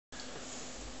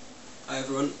Hi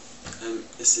everyone,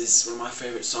 this is one of my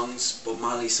favourite songs, Bob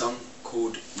Marley's song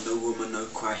called No Woman No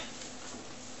Cry.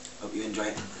 Hope you enjoy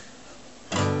it.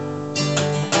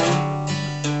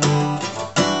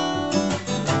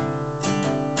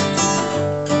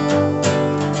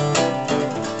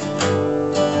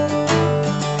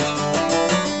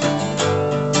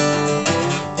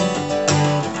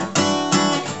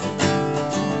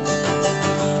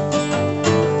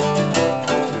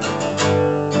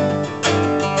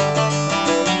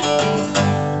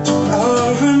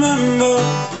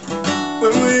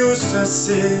 When we used to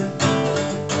sit in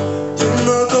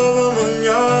the government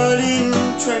yard in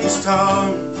Trenchtown,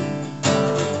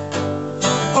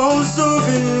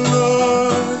 observing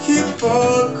the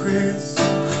hypocrites,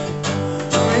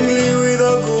 mingling with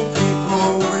the good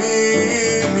people we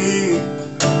meet.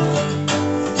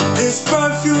 This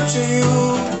bright future you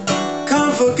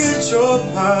can't forget your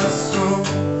past,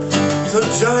 so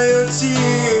dry your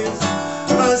tears,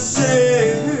 I say.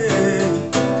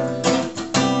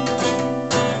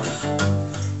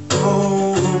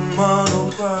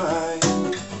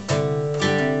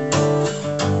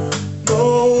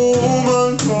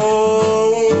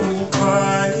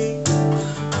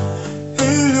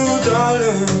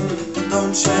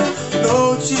 Don't shed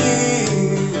no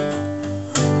tears,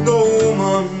 no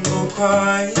woman, no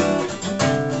cry.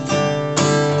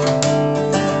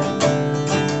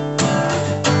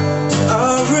 I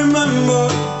remember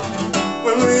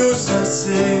when we used to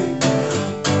sing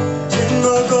in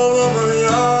the government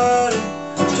yard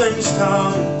in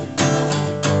Trenchtown.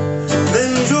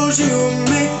 Then Georgie would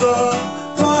make the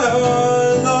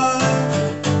fire light,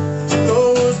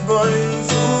 those burning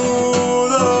through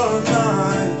the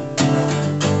night.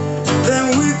 Then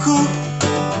we could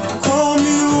call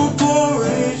you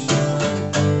porridge,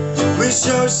 we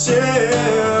shall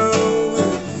share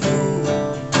with you.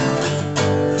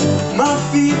 My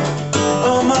feet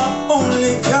are my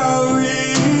only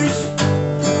carriage,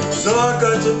 so I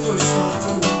got to push on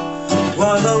through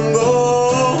while I'm gone.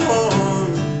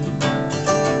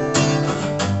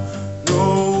 No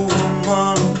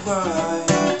woman cry,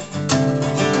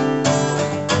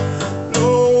 no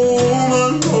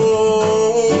woman no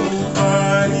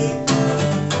cry.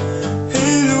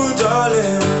 Hey little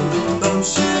darling, don't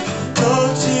shed no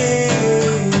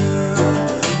tears,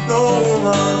 no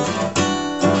woman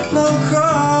no cry.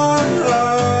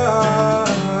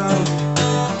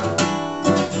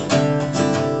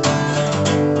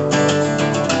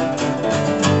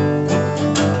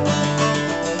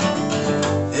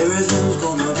 Everything's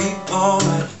gonna be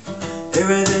alright.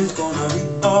 Everything's gonna be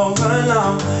alright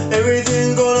now.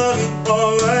 Everything's gonna be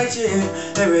alright, yeah.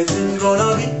 Everything's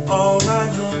gonna be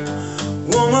alright now.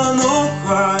 Woman, no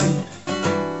cry.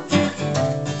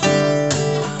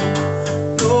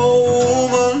 No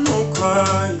woman, no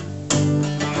cry.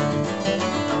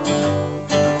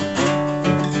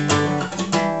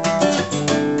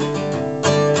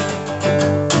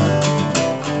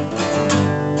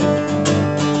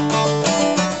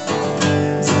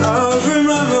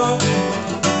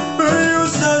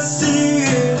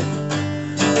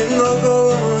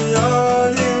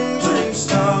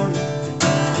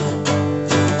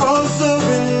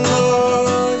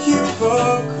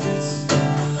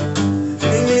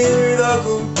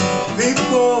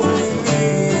 People we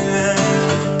meet,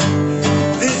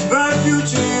 this bright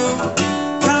future you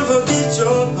can't forget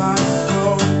your past, so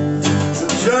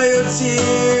dry your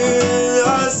tears, I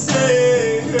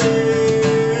say.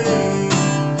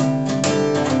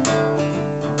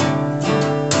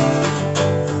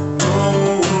 No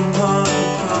woman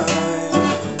cry,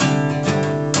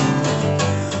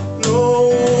 no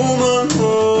woman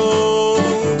no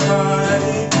cry.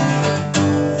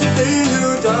 Hey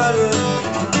little darling,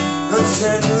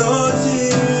 shed no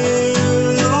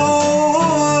tears, no,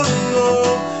 no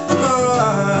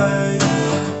cry,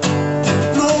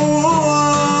 no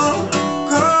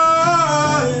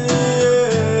cry,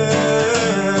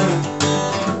 yeah.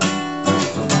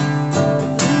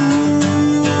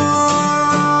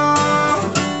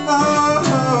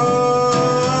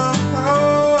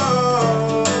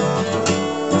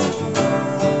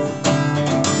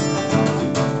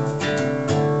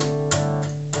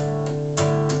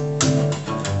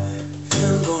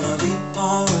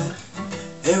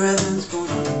 Everything's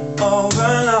gonna be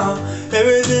alright now.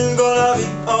 Everything's gonna be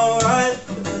alright.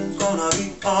 Everything's gonna be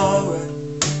alright.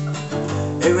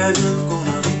 Everything's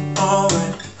gonna be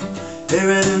alright.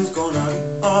 Everything's gonna be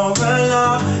alright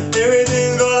now.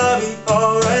 Everything's gonna be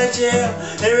alright, yeah.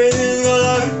 Everything's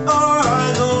gonna be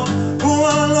alright, no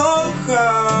woman no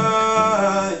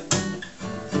cry.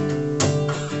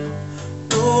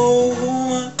 No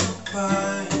woman no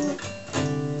cry.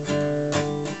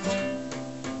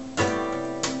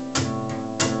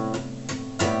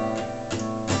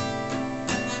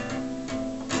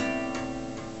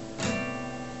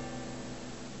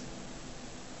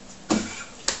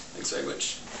 Thanks very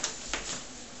much.